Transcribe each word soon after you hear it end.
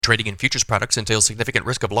Trading in futures products entails significant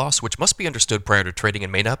risk of loss, which must be understood prior to trading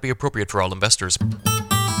and may not be appropriate for all investors.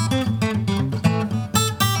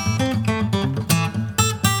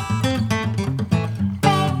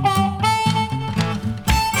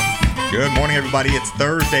 Good morning, everybody. It's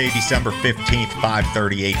Thursday, December 15th,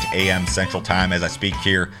 5:38 a.m. Central Time as I speak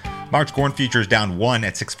here. March corn futures down 1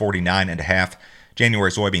 at 649.5. January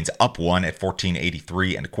soybeans up 1 at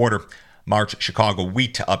 1483.25. March Chicago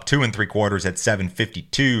wheat up 2 3/4 at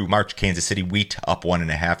 752. March Kansas City wheat up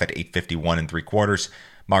 1.5 at 851 3/4.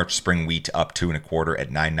 March spring wheat up 2 1/4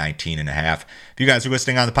 at 919.5. If you guys are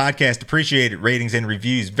listening on the podcast, appreciate it. Ratings and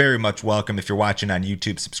reviews very much welcome. If you're watching on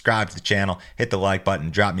YouTube, subscribe to the channel, hit the like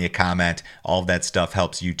button, drop me a comment. All of that stuff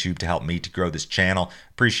helps YouTube to help me to grow this channel.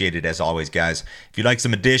 Appreciate it as always, guys. If you'd like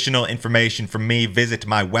some additional information from me, visit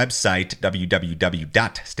my website,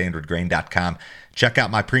 www.standardgrain.com. Check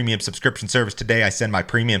out my premium subscription service today. I send my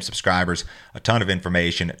premium subscribers a ton of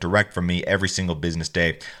information direct from me every single business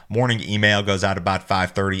day. Morning email goes out about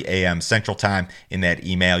 5:30 a.m. Central Time. In that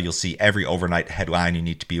email, you'll see every overnight headline you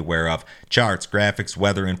need to be aware of. Charts, graphics,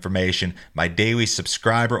 weather information. My daily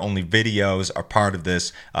subscriber-only videos are part of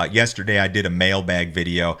this. Yesterday, I did a mailbag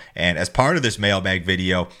video, and as part of this mailbag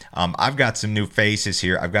video, I've got some new faces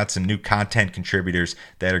here. I've got some new content contributors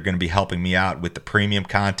that are going to be helping me out with the premium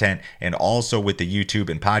content and also with the YouTube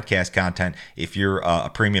and podcast content. If you're a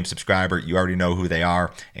premium subscriber, you already know who they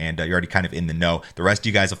are, and you're already kind of in the know. The rest of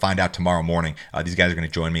you guys will find out tomorrow morning. These guys are going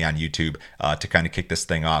to join me on YouTube to kind of kick this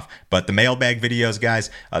thing off. But the mailbag videos, guys,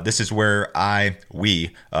 this is where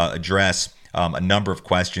we address a number of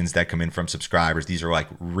questions that come in from subscribers. These are like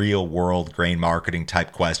real world grain marketing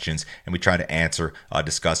type questions, and we try to answer,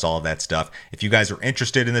 discuss all of that stuff. If you guys are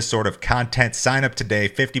interested in this sort of content, sign up today,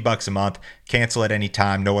 $50 a month, cancel at any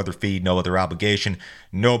time, no other fee, no other obligation.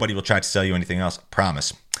 Nobody will try to sell you anything else, I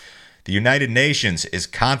promise. The United Nations is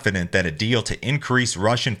confident that a deal to increase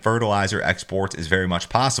Russian fertilizer exports is very much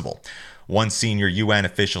possible. One senior UN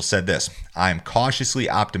official said this: "I am cautiously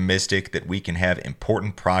optimistic that we can have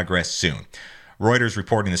important progress soon." Reuters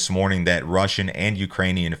reporting this morning that Russian and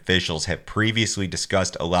Ukrainian officials have previously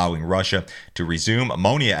discussed allowing Russia to resume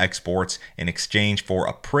ammonia exports in exchange for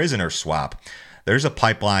a prisoner swap. There's a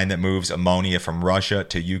pipeline that moves ammonia from Russia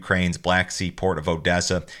to Ukraine's Black Sea port of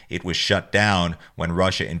Odessa. It was shut down when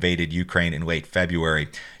Russia invaded Ukraine in late February.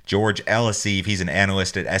 George Elisiv, he's an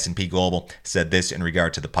analyst at S&P Global, said this in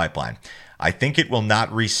regard to the pipeline: "I think it will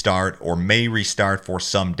not restart or may restart for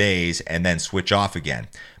some days and then switch off again.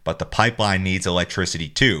 But the pipeline needs electricity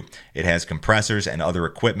too. It has compressors and other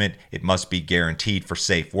equipment. It must be guaranteed for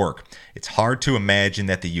safe work. It's hard to imagine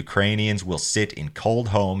that the Ukrainians will sit in cold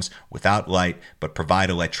homes without light but provide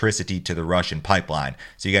electricity to the Russian pipeline."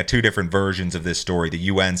 So you got two different versions of this story. The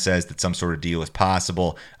UN says that some sort of deal is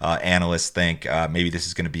possible. Analysts think maybe this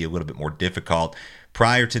is going to be a little bit more difficult.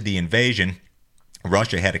 Prior to the invasion,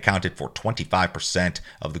 Russia had accounted for 25%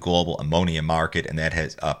 of the global ammonia market, and that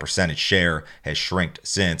has percentage share has shrinked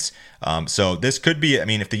since. So this could be, I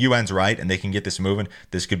mean, if the UN's right and they can get this moving,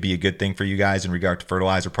 this could be a good thing for you guys in regard to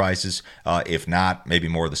fertilizer prices. If not, maybe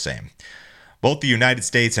more of the same. Both the United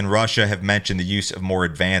States and Russia have mentioned the use of more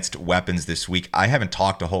advanced weapons this week. I haven't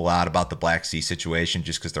talked a whole lot about the Black Sea situation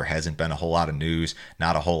just because there hasn't been a whole lot of news,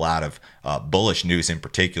 not a whole lot of bullish news in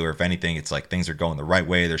particular. If anything, it's like things are going the right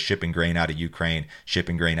way. They're shipping grain out of Ukraine,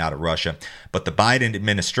 shipping grain out of Russia. But the Biden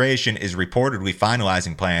administration is reportedly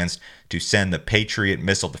finalizing plans to send the Patriot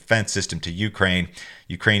missile defense system to Ukraine.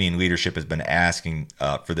 Ukrainian leadership has been asking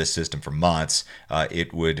for this system for months.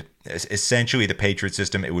 It would essentially, the Patriot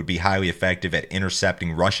system, it would be highly effective at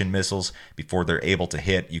intercepting Russian missiles before they're able to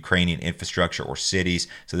hit Ukrainian infrastructure or cities.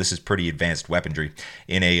 So this is pretty advanced weaponry.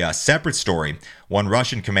 In a separate story, one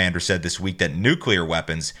Russian commander said this week that nuclear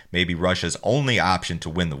weapons may be Russia's only option to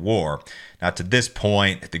win the war. Now, to this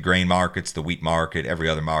point, the grain markets, the wheat market, every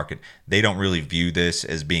other market, they don't really view this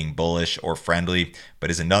as being bullish or friendly.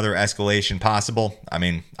 But is another escalation possible? I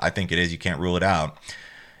mean, I think it is. You can't rule it out.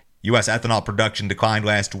 U.S. ethanol production declined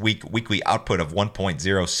last week. Weekly output of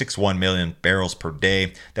 1.061 million barrels per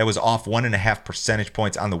day. That was off 1.5 percentage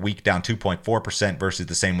points on the week, down 2.4% versus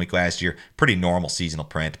the same week last year. Pretty normal seasonal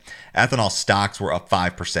print. Ethanol stocks were up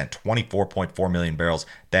 5%, 24.4 million barrels.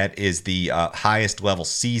 That is the highest level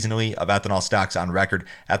seasonally of ethanol stocks on record.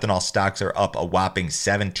 Ethanol stocks are up a whopping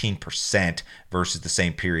 17% versus the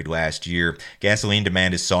same period last year. Gasoline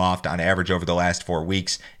demand is soft on average over the last 4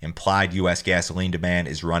 weeks. Implied U.S. gasoline demand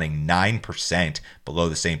is running 9% below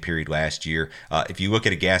the same period last year. If you look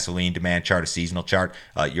at a gasoline demand chart, a seasonal chart,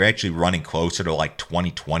 you're actually running closer to like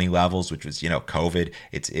 2020 levels, which was, COVID.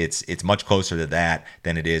 It's much closer to that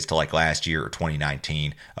than it is to like last year or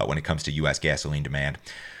 2019 when it comes to U.S. gasoline demand.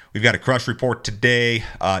 We've got a crush report today.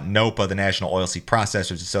 NOPA, the National Oilseed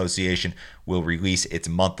Processors Association, will release its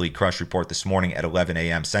monthly crush report this morning at 11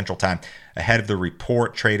 a.m. Central Time. Ahead of the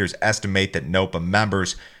report, traders estimate that NOPA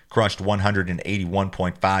members crushed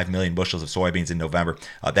 181.5 million bushels of soybeans in November.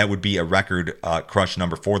 That would be a record crush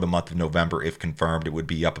number for the month of November if confirmed. It would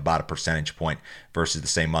be up about a percentage point versus the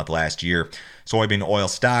same month last year. Soybean oil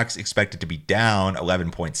stocks expected to be down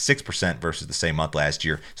 11.6% versus the same month last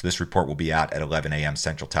year. So this report will be out at 11 a.m.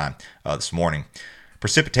 Central Time this morning.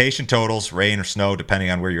 Precipitation totals, rain or snow, depending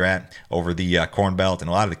on where you're at, over the Corn Belt and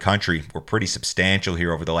a lot of the country were pretty substantial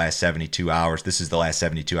here over the last 72 hours. This is the last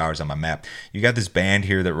 72 hours on my map. You got this band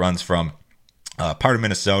here that runs from part of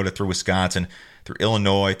Minnesota through Wisconsin, through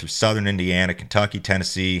Illinois, through southern Indiana, Kentucky,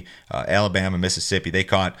 Tennessee, Alabama, Mississippi. They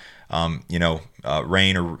caught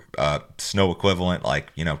rain or snow equivalent,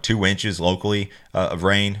 2 inches locally of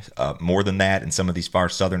rain, more than that in some of these far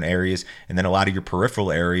southern areas. And then a lot of your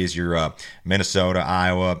peripheral areas, your Minnesota,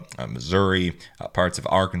 Iowa, Missouri, parts of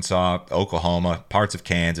Arkansas, Oklahoma, parts of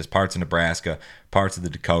Kansas, parts of Nebraska, parts of the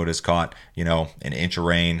Dakotas caught, an inch of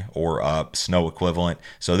rain or snow equivalent.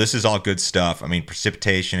 So this is all good stuff. I mean,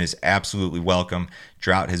 precipitation is absolutely welcome.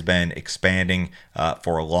 Drought has been expanding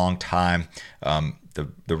for a long time.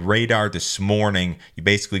 The radar this morning, you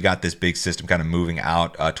basically got this big system kind of moving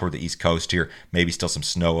out toward the East Coast here. Maybe still some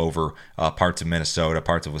snow over parts of Minnesota,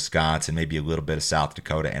 parts of Wisconsin, maybe a little bit of South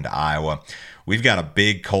Dakota and Iowa. We've got a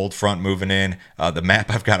big cold front moving in. The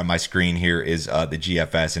map I've got on my screen here is the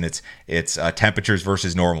GFS, and it's temperatures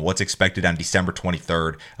versus normal. What's expected on December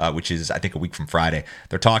 23rd, which is, I think, a week from Friday.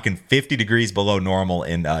 They're talking 50 degrees below normal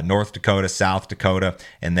in North Dakota, South Dakota,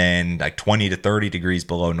 and then 20 to 30 degrees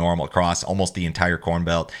below normal across almost the entire Corn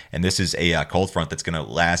Belt. And this is a cold front that's going to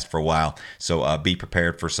last for a while. So be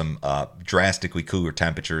prepared for some drastically cooler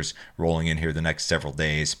temperatures rolling in here the next several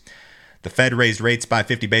days. The Fed raised rates by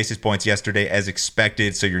 50 basis points yesterday as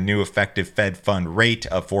expected, so your new effective Fed fund rate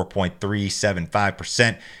of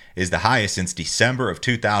 4.375% is the highest since December of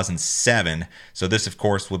 2007. So this, of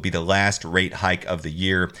course, will be the last rate hike of the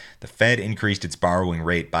year. The Fed increased its borrowing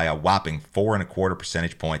rate by a whopping 4.25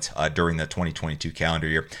 percentage points during the 2022 calendar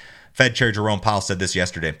year. Fed Chair Jerome Powell said this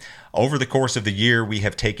yesterday. Over the course of the year, we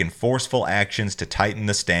have taken forceful actions to tighten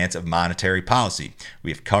the stance of monetary policy.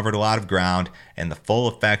 We have covered a lot of ground, and the full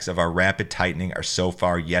effects of our rapid tightening are so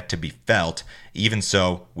far yet to be felt. Even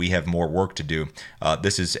so, we have more work to do.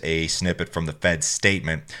 This is a snippet from the Fed's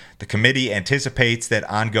statement. The committee anticipates that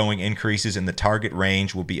ongoing increases in the target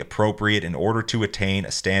range will be appropriate in order to attain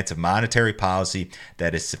a stance of monetary policy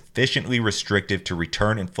that is sufficiently restrictive to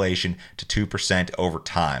return inflation to 2% over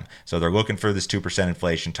time. So they're looking for this 2%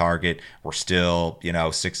 inflation target. We're still,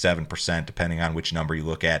 6-7%, depending on which number you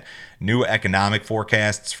look at. New economic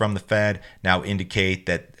forecasts from the Fed now indicate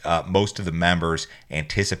that most of the members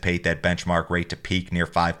anticipate that benchmark rate to peak near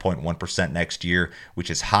 5.1% next year,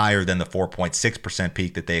 which is higher than the 4.6%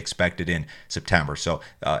 peak that they expected in September. So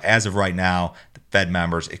as of right now, the Fed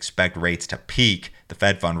members expect rates to peak, the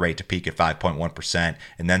Fed fund rate to peak at 5.1%,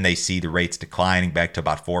 and then they see the rates declining back to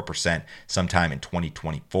about 4% sometime in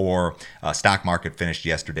 2024. Stock market finished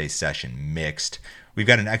yesterday's session mixed. We've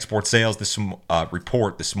got an export sales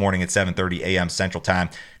report this morning at 7:30 a.m. Central Time.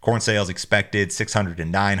 Corn sales expected 600 to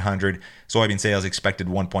 900. Soybean sales expected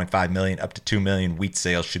 1.5 million up to 2 million. Wheat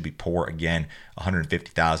sales should be poor again,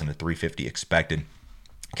 150,000 to 350 expected.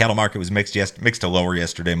 Cattle market was mixed to lower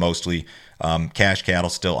yesterday mostly. Cash cattle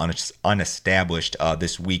still unestablished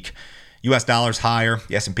this week. U.S. dollars higher.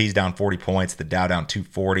 The S&P's down 40 points. The Dow down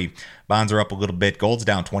 240. Bonds are up a little bit. Gold's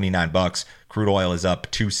down $29. Crude oil is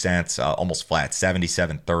up 2 cents, almost flat,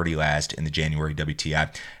 77.30 last in the January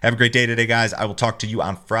WTI. Have a great day today, guys. I will talk to you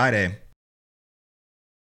on Friday.